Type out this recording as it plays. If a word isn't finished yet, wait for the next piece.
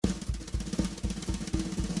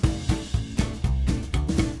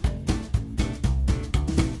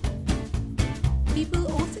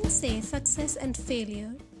say success and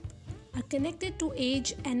failure are connected to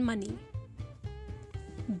age and money.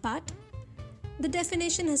 But the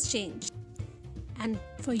definition has changed, and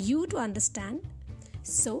for you to understand,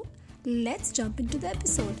 so let's jump into the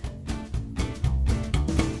episode.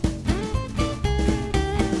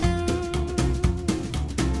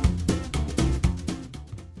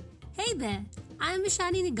 Hey there, I am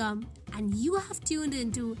Ishani Nigam, and you have tuned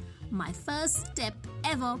into my first step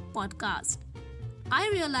ever podcast. I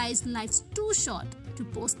realized life's too short to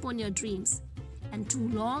postpone your dreams and too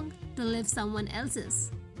long to live someone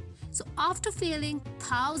else's. So after failing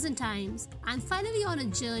 1,000 times, I'm finally on a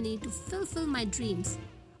journey to fulfill my dreams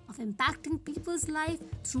of impacting people's life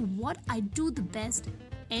through what I do the best,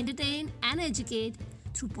 entertain and educate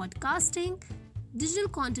through podcasting, digital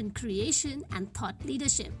content creation and thought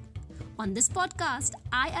leadership. On this podcast,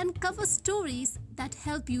 I uncover stories that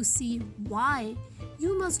help you see why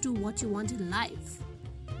you must do what you want in life,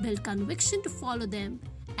 build conviction to follow them,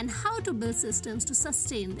 and how to build systems to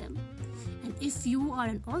sustain them. And if you are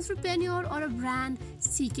an entrepreneur or a brand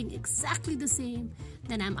seeking exactly the same,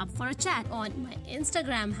 then I'm up for a chat on my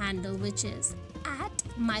Instagram handle, which is at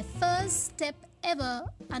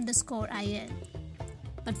myfirststepever_IN.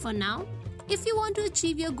 But for now, if you want to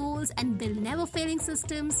achieve your goals and build never failing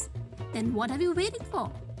systems, then what are you waiting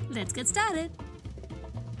for? Let's get started.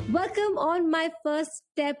 Welcome on my first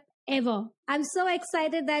step ever. I'm so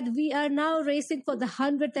excited that we are now racing for the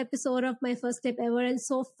 100th episode of my first step ever. And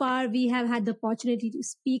so far, we have had the opportunity to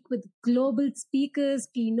speak with global speakers,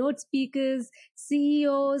 keynote speakers,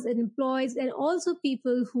 CEOs and employees, and also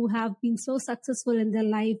people who have been so successful in their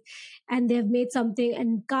life and they've made something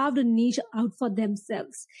and carved a niche out for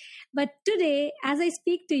themselves. But today, as I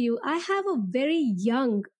speak to you, I have a very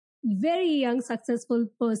young, successful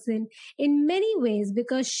person in many ways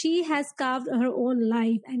because she has carved her own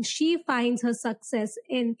life and she finds her success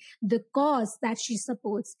in the cause that she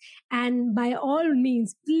supports. And by all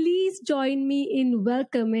means, please join me in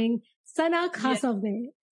welcoming Sana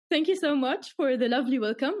Khasaveh. Thank you so much for the lovely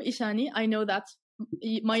welcome, Ishani. I know that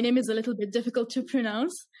my name is a little bit difficult to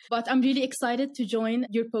pronounce, but I'm really excited to join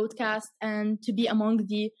your podcast and to be among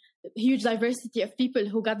the huge diversity of people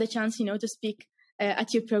who got the chance, to speak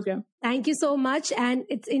at your program. Thank you so much. And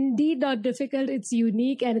it's indeed not difficult. It's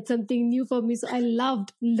unique and it's something new for me. So I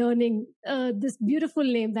loved learning this beautiful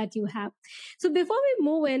name that you have. So before we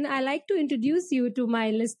move in, I like to introduce you to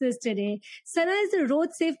my listeners today. Sana is a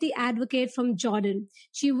road safety advocate from Jordan.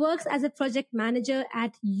 She works as a project manager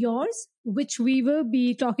at Yours, which we will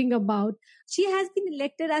be talking about. She has been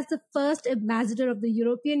elected as the first ambassador of the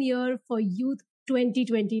European Year for Youth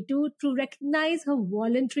 2022 to recognize her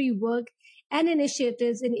voluntary work and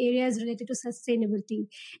initiatives in areas related to sustainability.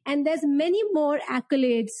 And there's many more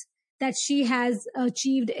accolades that she has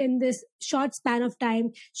achieved in this short span of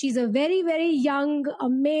time. She's a very, very young,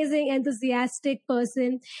 amazing, enthusiastic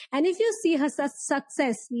person. And if you see her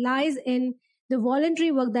success lies in the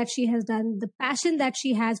voluntary work that she has done, the passion that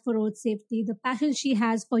she has for road safety, the passion she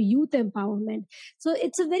has for youth empowerment. So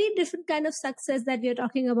it's a very different kind of success that we are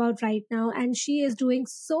talking about right now. And she is doing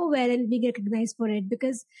so well and being recognized for it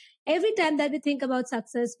because every time that we think about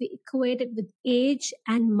success, we equate it with age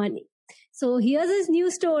and money. So here's this new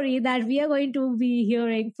story that we are going to be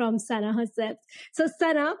hearing from Sana herself. So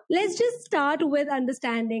Sana, let's just start with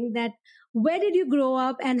understanding that where did you grow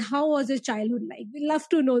up and how was your childhood like? We love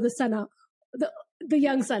to know the Sana. The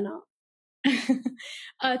young Sana.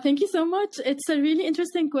 Thank you so much. It's a really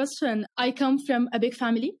interesting question. I come from a big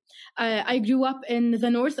family. I grew up in the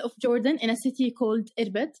north of Jordan in a city called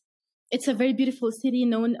Irbid. It's a very beautiful city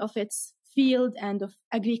known of its field and of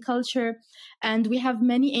agriculture. And we have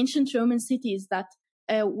many ancient Roman cities that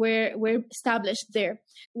were established there.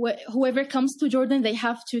 Whoever comes to Jordan, they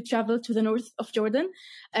have to travel to the north of Jordan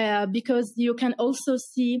because you can also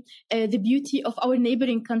see the beauty of our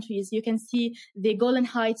neighboring countries. You can see the Golan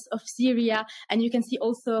Heights of Syria, and you can see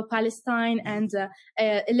also Palestine and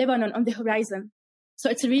Lebanon on the horizon. So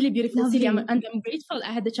it's a really beautiful city, and I'm grateful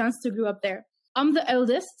I had the chance to grow up there. I'm the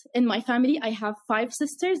eldest in my family. I have 5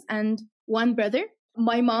 sisters and 1 brother.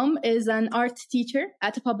 My mom is an art teacher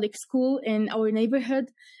at a public school in our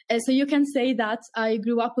neighborhood. So you can say that I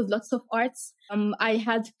grew up with lots of arts. I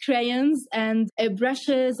had crayons and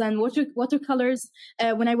brushes and watercolors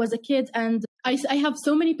when I was a kid. And I have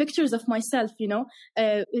so many pictures of myself,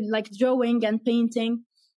 like drawing and painting.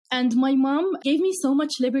 And my mom gave me so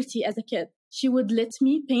much liberty as a kid. She would let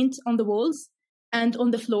me paint on the walls and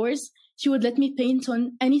on the floors. She would let me paint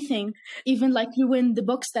on anything, even like ruin the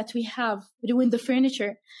books that we have, ruin the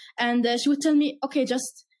furniture. And she would tell me, okay,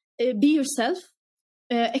 just be yourself,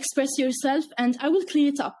 express yourself, and I will clean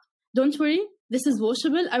it up. Don't worry, this is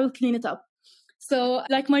washable, I will clean it up. So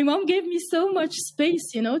like my mom gave me so much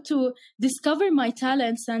space, to discover my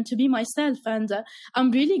talents and to be myself. And I'm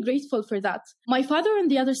really grateful for that. My father on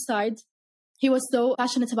the other side, he was so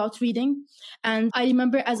passionate about reading. And I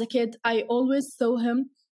remember as a kid, I always saw him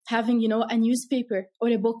having, a newspaper or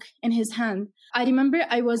a book in his hand. I remember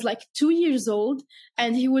I was like 2 years old,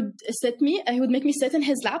 and he would make me sit in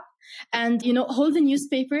his lap and, hold the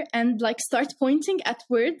newspaper and like start pointing at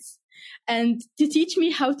words and to teach me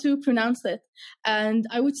how to pronounce it. And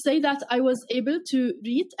I would say that I was able to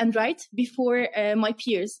read and write before my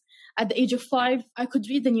peers. At the age of 5, I could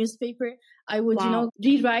read the newspaper. I would,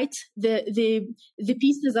 rewrite the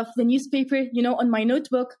pieces of the newspaper, on my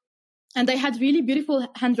notebook. And I had really beautiful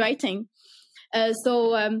handwriting.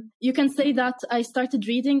 So you can say that I started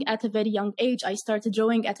reading at a very young age. I started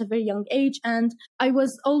drawing at a very young age. And I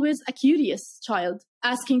was always a curious child,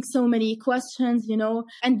 asking so many questions,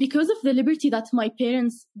 and because of the liberty that my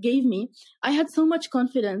parents gave me, I had so much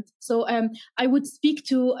confidence. So I would speak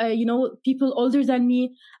to, people older than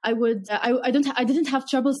me. I didn't have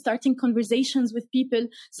trouble starting conversations with people.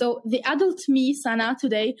 So the adult me, Sana,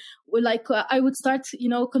 today, I would start,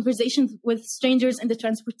 conversations with strangers in the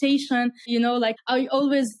transportation, I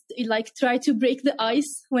always try to break the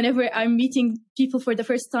ice whenever I'm meeting people for the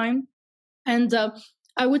first time. And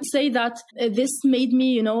I would say that this made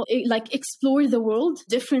me, explore the world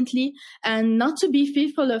differently and not to be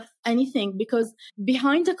fearful of anything, because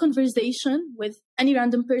behind a conversation with any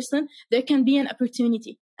random person, there can be an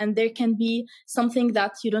opportunity and there can be something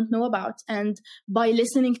that you don't know about. And by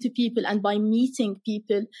listening to people and by meeting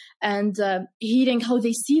people and hearing how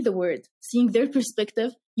they see the world, seeing their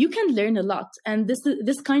perspective, you can learn a lot. And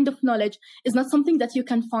this kind of knowledge is not something that you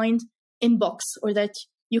can find in books or that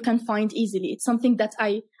you can find easily. It's something that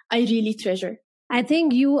I really treasure. I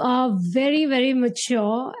think you are very, very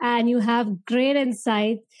mature and you have great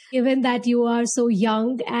insight, given that you are so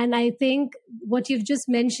young. And I think what you've just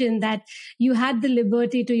mentioned, that you had the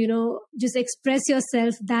liberty to, just express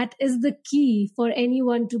yourself, that is the key for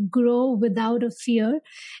anyone to grow without a fear.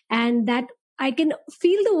 And that I can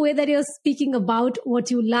feel the way that you're speaking about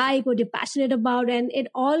what you like, what you're passionate about, and it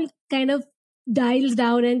all kind of dials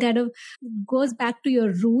down and kind of goes back to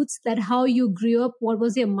your roots, that how you grew up, what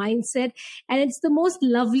was your mindset. And it's the most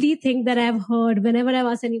lovely thing that I've heard whenever I've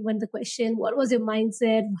asked anyone the question, what was your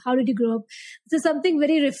mindset? How did you grow up? So something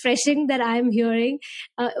very refreshing that I'm hearing.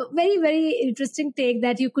 Very, very interesting take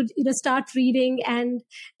that you could, start reading and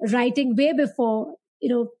writing way before,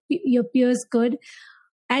 your peers could.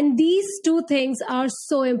 And these two things are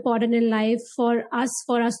so important in life for us,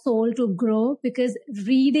 for our soul to grow, because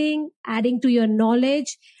reading, adding to your knowledge,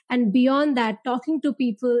 and beyond that, talking to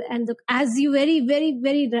people. And as you very, very,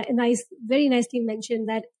 very nicely mentioned,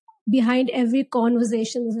 that behind every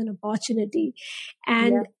conversation is an opportunity.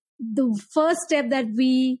 And the first step that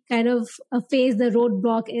we kind of face the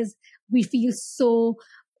roadblock is we feel so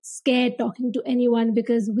scared talking to anyone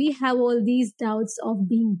because we have all these doubts of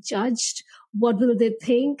being judged. What will they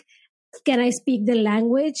think? Can I speak the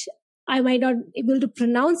language? I might not be able to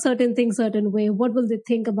pronounce certain things certain way. What will they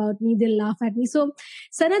think about me? They'll laugh at me. So,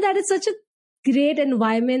 Sana, that is such a great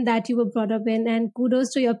environment that you were brought up in, and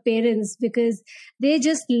kudos to your parents because they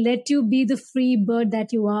just let you be the free bird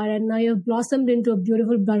that you are, and now you've blossomed into a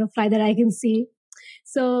beautiful butterfly that I can see.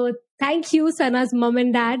 So thank you, Sana's mom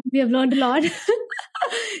and dad. We have learned a lot.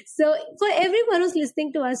 So for everyone who's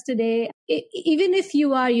listening to us today, even if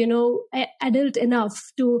you are, adult enough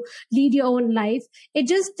to lead your own life, it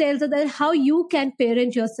just tells us that how you can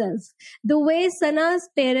parent yourself. The way Sana's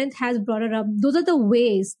parent has brought her up, those are the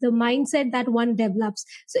ways, the mindset that one develops.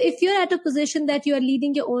 So if you're at a position that you are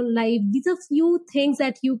leading your own life, these are few things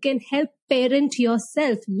that you can help parent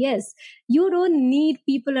yourself. Yes, you don't need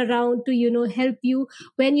people around to, help you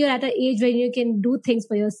when you're at an age when you can do things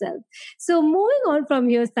for yourself. So moving on from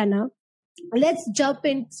here, Sana, let's jump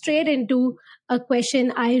straight into a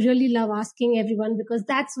question I really love asking everyone because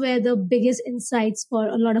that's where the biggest insights for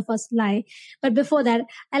a lot of us lie. But before that,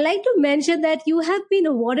 I'd like to mention that you have been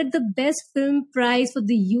awarded the Best Film Prize for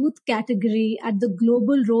the Youth category at the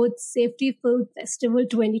Global Road Safety Film Festival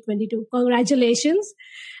 2022. Congratulations.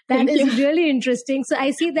 That is really interesting. So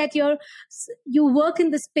I see that you work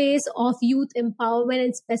in the space of youth empowerment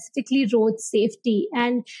and specifically road safety,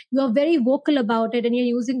 and you are very vocal about it, and you're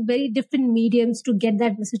using very different mediums to get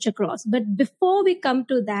that message across. But before we come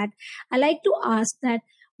to that, I like to ask that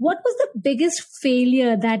what was the biggest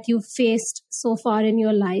failure that you faced so far in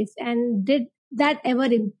your life, and did that ever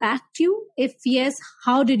impact you? If yes,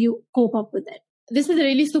 how did you cope up with it? This is a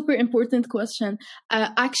really super important question.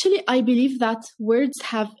 Actually, I believe that words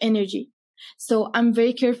have energy. So I'm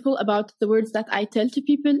very careful about the words that I tell to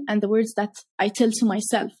people and the words that I tell to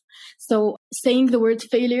myself. So saying the word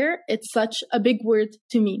failure, it's such a big word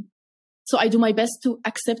to me. So I do my best to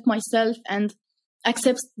accept myself and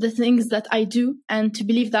accept the things that I do, and to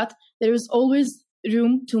believe that there is always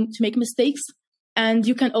room to make mistakes, and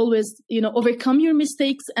you can always, overcome your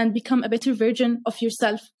mistakes and become a better version of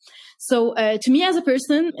yourself. So to me as a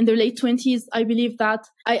person in the late 20s, I believe that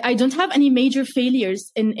I don't have any major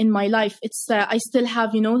failures in my life. It's I still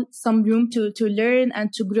have, some room to learn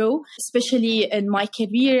and to grow, especially in my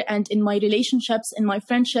career and in my relationships, in my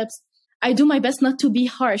friendships. I do my best not to be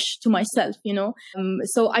harsh to myself,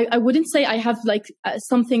 So I wouldn't say I have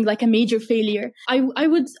something like a major failure. I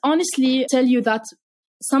would honestly tell you that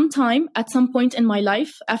sometime at some point in my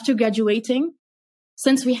life after graduating,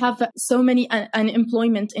 since we have so many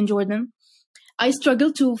unemployment in Jordan, I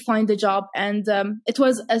struggled to find a job, and it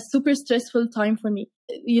was a super stressful time for me.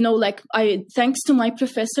 Thanks to my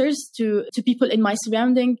professors, to people in my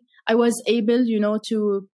surrounding, I was able,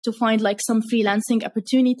 to find some freelancing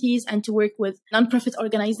opportunities and to work with nonprofit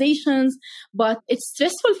organizations. But it's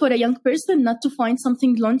stressful for a young person not to find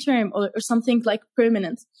something long-term or something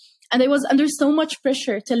permanent. And I was under so much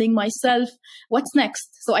pressure telling myself, what's next?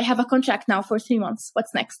 So I have a contract now for 3 months.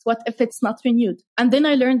 What's next? What if it's not renewed? And then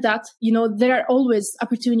I learned that, there are always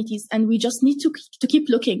opportunities, and we just need to keep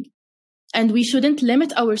looking. And we shouldn't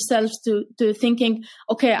limit ourselves to thinking,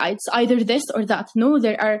 okay, it's either this or that. No,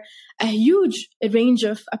 there are a huge range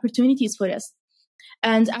of opportunities for us.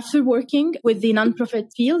 And after working with the nonprofit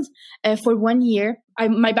field for 1 year,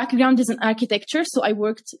 my background is in architecture. So I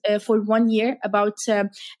worked for 1 year about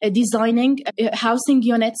designing housing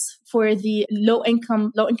units for the low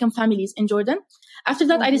income families in Jordan. After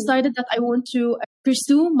that, I decided that I want to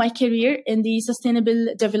pursue my career in the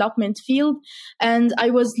sustainable development field. And I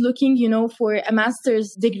was looking, for a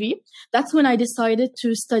master's degree. That's when I decided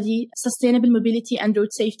to study sustainable mobility and road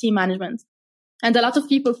safety management. And a lot of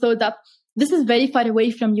people thought that this is very far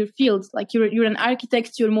away from your field. Like you're an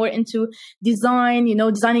architect, you're more into design,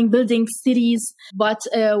 designing buildings, cities. But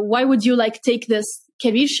why would you take this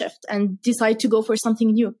career shift and decide to go for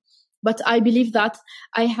something new? But I believe that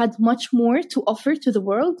I had much more to offer to the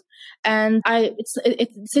world. And it's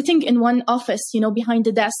sitting in one office, behind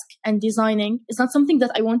the desk and designing is not something that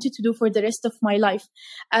I wanted to do for the rest of my life.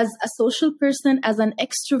 As a social person, as an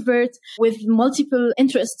extrovert with multiple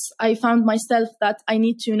interests, I found myself that I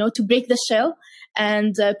need to break the shell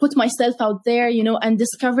and put myself out there, and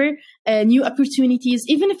discover new opportunities,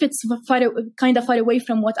 even if it's kind of far away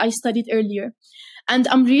from what I studied earlier. And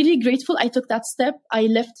I'm really grateful I took that step. I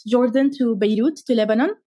left Jordan to Beirut, to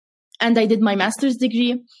Lebanon, and I did my master's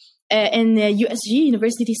degree in USG,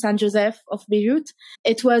 University San Joseph of Beirut.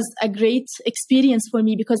 It was a great experience for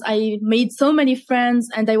me because I made so many friends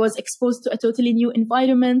and I was exposed to a totally new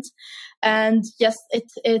environment. And yes,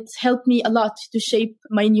 it helped me a lot to shape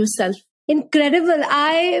my new self. Incredible.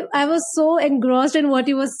 I was so engrossed in what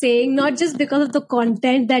you were saying, not just because of the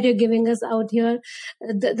content that you're giving us out here,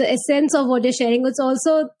 the essence of what you're sharing. It's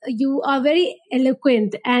also, you are very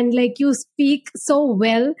eloquent and you speak so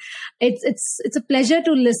well. It's a pleasure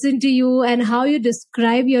to listen to you and how you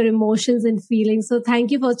describe your emotions and feelings. So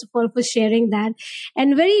thank you first of all for sharing that.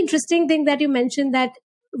 And very interesting thing that you mentioned, that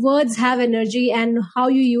words have energy and how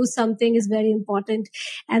you use something is very important.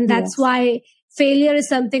 And that's why failure is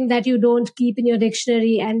something that you don't keep in your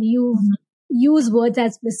dictionary, and you use words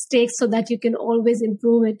as mistakes so that you can always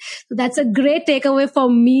improve it. So that's a great takeaway for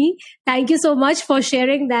me. Thank you so much for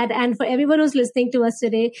sharing that. And for everyone who's listening to us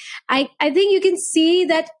today, I think you can see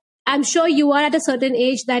that I'm sure you are at a certain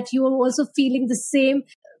age that you are also feeling the same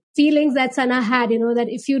feelings that Sana had, that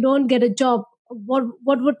if you don't get a job, what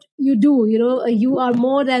would you do? You are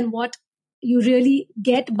more than what you really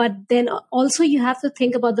get, but then also you have to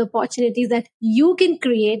think about the opportunities that you can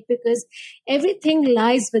create, because everything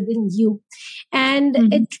lies within you.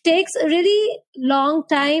 And it takes a really long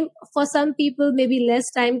time for some people, maybe less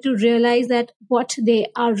time, to realize that what they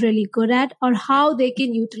are really good at or how they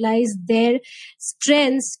can utilize their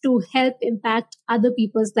strengths to help impact other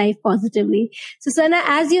people's life positively. So Sana,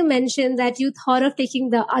 as you mentioned that you thought of taking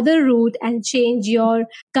the other route and change your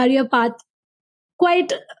career path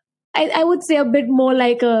quite, I would say, a bit more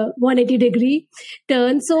like a 180-degree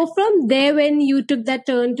turn. So from there, when you took that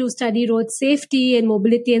turn to study road safety and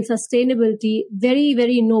mobility and sustainability, very,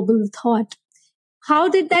 very noble thought. How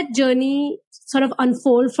did that journey sort of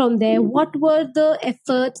unfold from there? What were the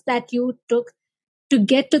efforts that you took to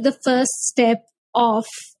get to the first step of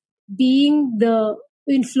being the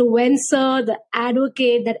influencer, the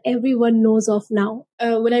advocate that everyone knows of now?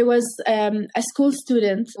 When I was a school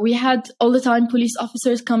student, we had all the time police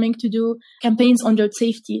officers coming to do campaigns on road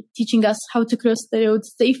safety, teaching us how to cross the road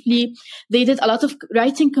safely. They did a lot of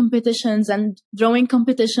writing competitions and drawing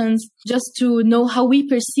competitions just to know how we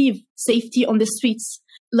perceive safety on the streets.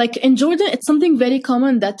 Like in Jordan, it's something very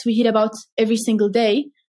common that we hear about every single day,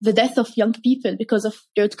 the death of young people because of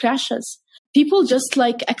road crashes. People just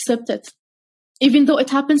like accept it. Even though it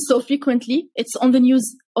happens so frequently, it's on the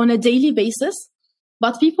news on a daily basis.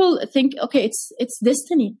 But people think, okay, it's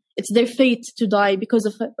destiny. It's their fate to die because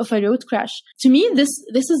of a road crash. To me, this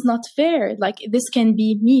is not fair. Like, this can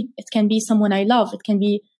be me. It can be someone I love. It can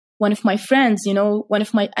be one of my friends, one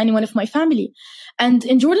of my family. And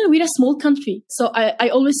in Jordan, we're a small country. So I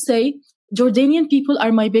always say Jordanian people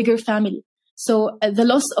are my bigger family. So the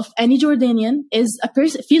loss of any Jordanian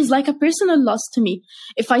feels like a personal loss to me.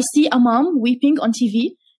 If I see a mom weeping on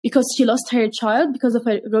TV because she lost her child because of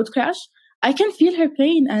a road crash, I can feel her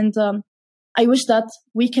pain. And I wish that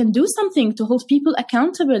we can do something to hold people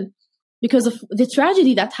accountable because of the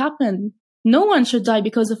tragedy that happened. No one should die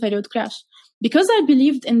because of a road crash. Because I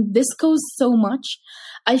believed in this cause so much,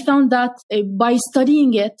 I found that by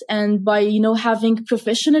studying it and by, having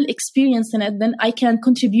professional experience in it, then I can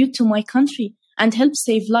contribute to my country and help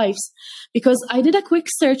save lives. Because I did a quick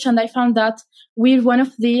search and I found that we're one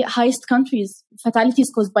of the highest countries,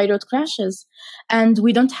 fatalities caused by road crashes. And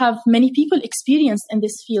we don't have many people experienced in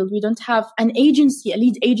this field. We don't have a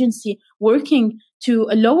lead agency working to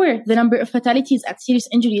lower the number of fatalities and serious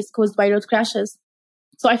injuries caused by road crashes.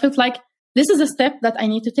 So I felt like this is a step that I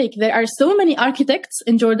need to take. There are so many architects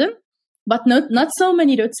in Jordan, but not so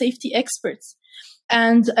many road safety experts.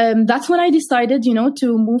 And that's when I decided,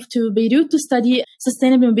 to move to Beirut to study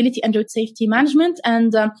sustainable mobility and road safety management.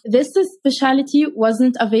 And this specialty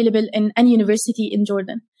wasn't available in any university in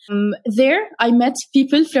Jordan. There, I met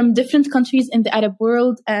people from different countries in the Arab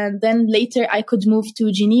world. And then later I could move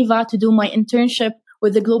to Geneva to do my internship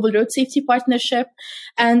with the Global Road Safety Partnership.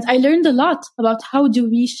 And I learned a lot about how do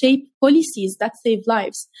we shape policies that save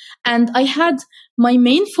lives. And I had my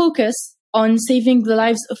main focus on saving the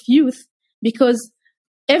lives of youth because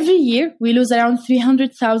every year we lose around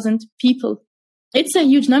 300,000 people. It's a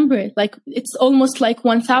huge number. Like, it's almost like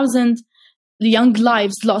 1,000 young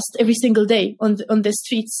lives lost every single day on the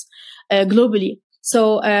streets globally.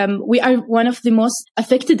 So we are one of the most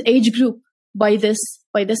affected age group by this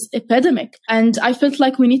epidemic. And I felt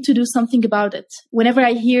like we need to do something about it. Whenever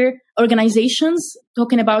I hear organizations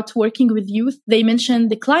talking about working with youth, they mention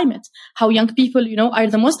the climate, how young people, are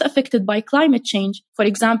the most affected by climate change. For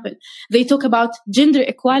example, they talk about gender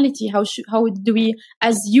equality. How do we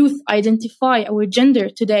as youth identify our gender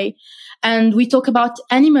today? And we talk about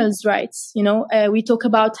animals' rights. We talk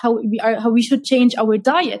about how we should change our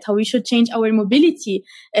diet, how we should change our mobility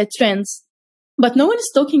trends. But no one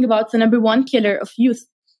is talking about the number one killer of youth.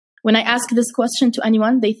 When I ask this question to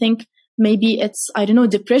anyone, they think maybe it's,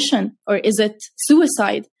 depression, or is it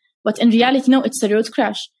suicide? But in reality, no, it's a road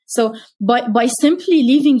crash. So by simply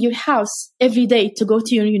leaving your house every day to go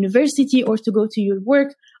to your university or to go to your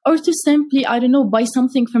work, or to simply, buy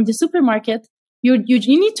something from the supermarket, you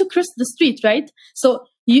need to cross the street, right? So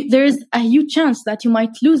there's a huge chance that you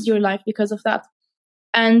might lose your life because of that.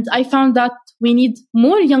 And I found that we need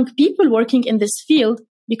more young people working in this field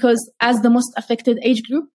because as the most affected age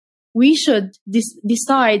group, we should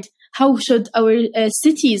decide how should our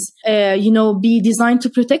cities, be designed to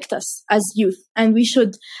protect us as youth. And we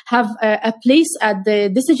should have a place at the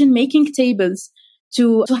decision-making tables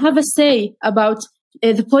to have a say about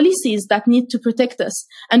the policies that need to protect us.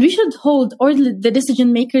 And we should hold all the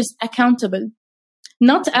decision makers accountable,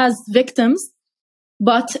 not as victims,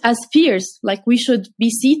 but as peers. Like, we should be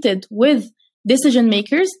seated with decision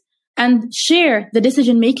makers and share the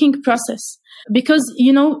decision-making process. Because,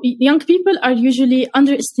 young people are usually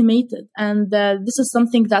underestimated. And this is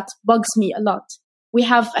something that bugs me a lot. We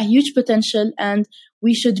have a huge potential and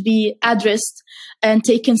we should be addressed and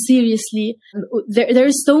taken seriously. There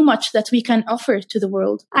is so much that we can offer to the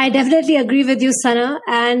world. I definitely agree with you, Sana.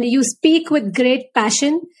 And you speak with great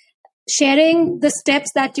passion, sharing the steps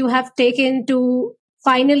that you have taken to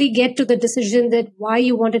finally get to the decision that why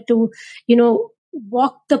you wanted to,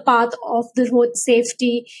 walk the path of the road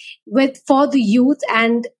safety for the youth,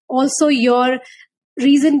 and also your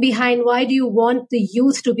reason behind why do you want the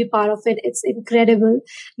youth to be part of it. It's incredible.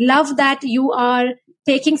 Love that you are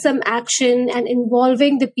taking some action and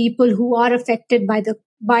involving the people who are affected by the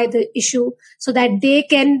by the issue so that they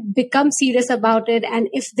can become serious about it. And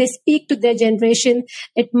if they speak to their generation,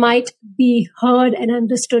 it might be heard and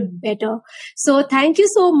understood better. So thank you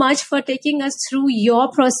so much for taking us through your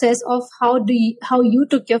process of how you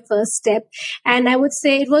took your first step. And I would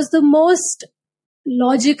say it was the most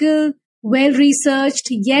logical, well-researched,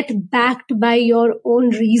 yet backed by your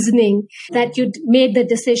own reasoning that you made the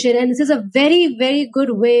decision. And this is a very, very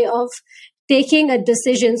good way of taking a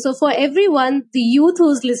decision. So for everyone, the youth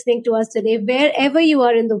who's listening to us today, wherever you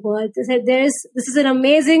are in the world, this is an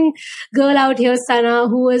amazing girl out here, Sana,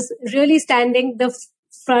 who is really standing the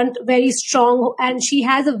front very strong, and she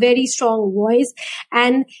has a very strong voice,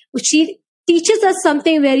 and she teaches us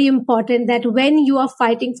something very important, that when you are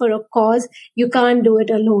fighting for a cause, you can't do it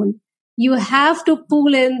alone. You have to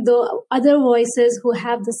pull in the other voices who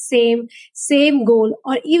have the same goal,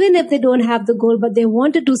 or even if they don't have the goal, but they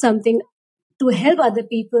want to do something to help other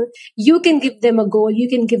people, you can give them a goal, you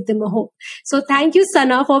can give them a hope. So thank you,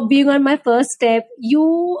 Sana, for being on my first step.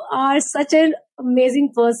 You are such an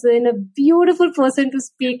amazing person, a beautiful person to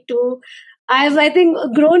speak to. I think,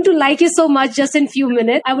 grown to like you so much just in few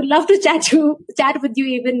minutes. I would love to chat with you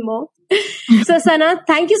even more. So Sana,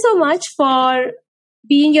 thank you so much for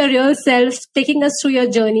being your real self, taking us through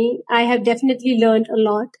your journey. I have definitely learned a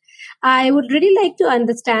lot. I would really like to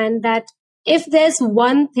understand that if there's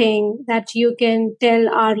one thing that you can tell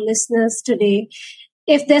our listeners today,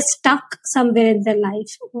 if they're stuck somewhere in their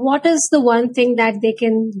life, what is the one thing that they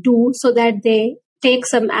can do so that they take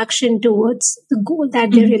some action towards the goal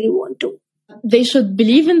that they really want to? They should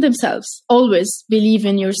believe in themselves. Always believe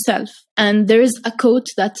in yourself. And there is a quote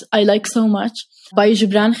that I like so much by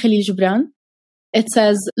Gibran Khalil Gibran. It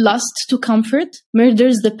says, "Lust to comfort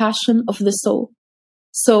murders the passion of the soul."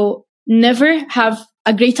 So never have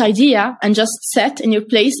a great idea and just sit in your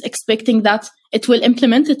place expecting that it will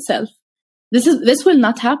implement itself. This will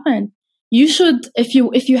not happen. You should,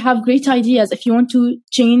 if you have great ideas, if you want to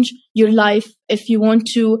change your life, if you want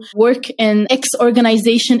to work in X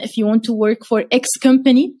organization, if you want to work for X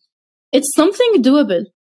company, it's something doable.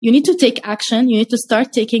 You need to take action. You need to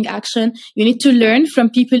start taking action. You need to learn from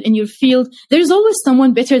people in your field. There's always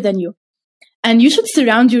someone better than you. And you should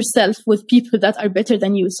surround yourself with people that are better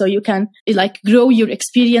than you, so you can grow your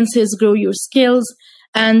experiences, grow your skills,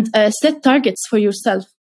 and set targets for yourself.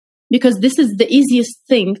 Because this is the easiest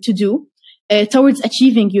thing to do towards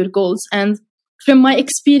achieving your goals. And from my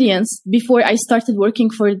experience, before I started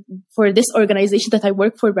working for this organization that I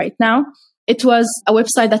work for right now, it was a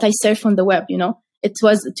website that I surf on the web, It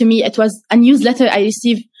was a newsletter I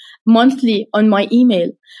received monthly on my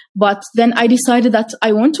email. But then I decided that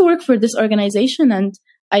I want to work for this organization, and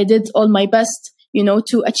I did all my best,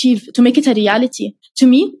 to make it a reality. To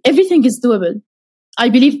me, everything is doable. I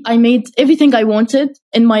believe I made everything I wanted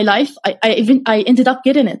in my life. I ended up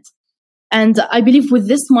getting it. And I believe with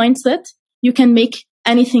this mindset, you can make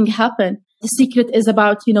anything happen. The secret is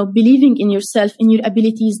about, believing in yourself, in your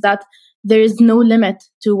abilities, that there is no limit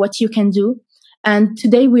to what you can do. And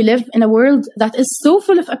today we live in a world that is so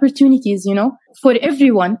full of opportunities, for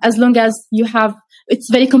everyone, as long as you have, it's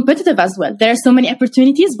very competitive as well. There are so many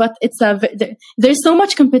opportunities, but there's so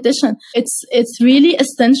much competition. It's really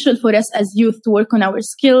essential for us as youth to work on our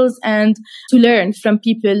skills and to learn from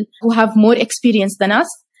people who have more experience than us.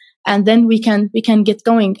 And then we can get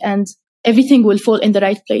going, and everything will fall in the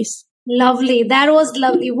right place. Lovely. That was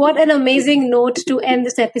lovely. What an amazing note to end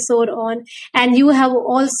this episode on. And you have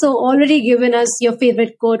also already given us your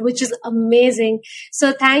favorite quote, which is amazing.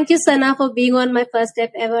 So thank you, Sana, for being on my first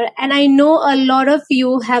step ever. And I know a lot of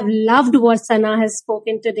you have loved what Sana has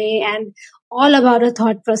spoken today and all about her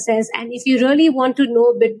thought process. And if you really want to know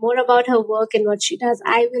a bit more about her work and what she does,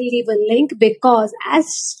 I will leave a link, because as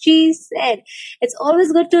she said, it's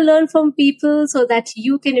always good to learn from people so that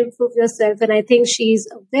you can improve yourself. And I think she's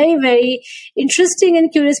a very, very interesting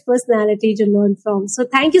and curious personality to learn from. So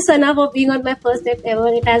thank you, Sana, for being on my first step ever.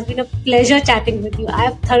 It has been a pleasure chatting with you. I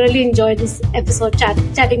have thoroughly enjoyed this episode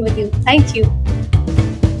chatting with you. Thank you.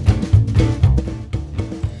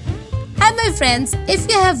 Hi, my friends. If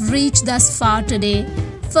you have reached thus far today,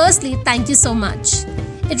 firstly, thank you so much.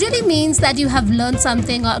 It really means that you have learned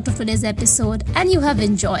something out of today's episode and you have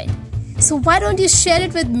enjoyed. So why don't you share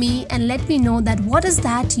it with me and let me know that what is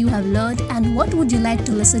that you have learned and what would you like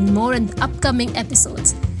to listen more in the upcoming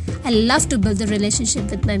episodes. I love to build a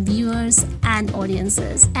relationship with my viewers and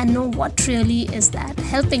audiences and know what really is that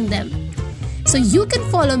helping them. So you can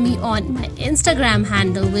follow me on my Instagram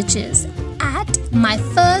handle, which is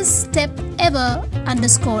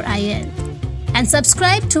 @myfirststepever_in, and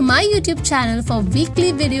subscribe to my YouTube channel for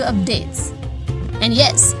weekly video updates. And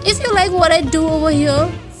yes, if you like what I do over here,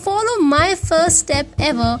 follow My First Step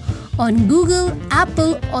Ever on Google,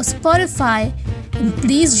 Apple, or Spotify. And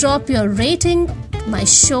please drop your rating to my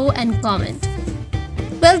show and comment.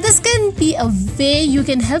 Well, this can be a way you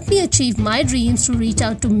can help me achieve my dreams to reach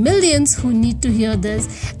out to millions who need to hear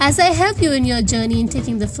this as I help you in your journey in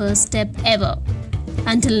taking the first step ever.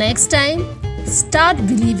 Until next time, start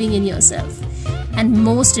believing in yourself. And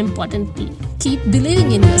most importantly, keep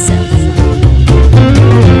believing in yourself.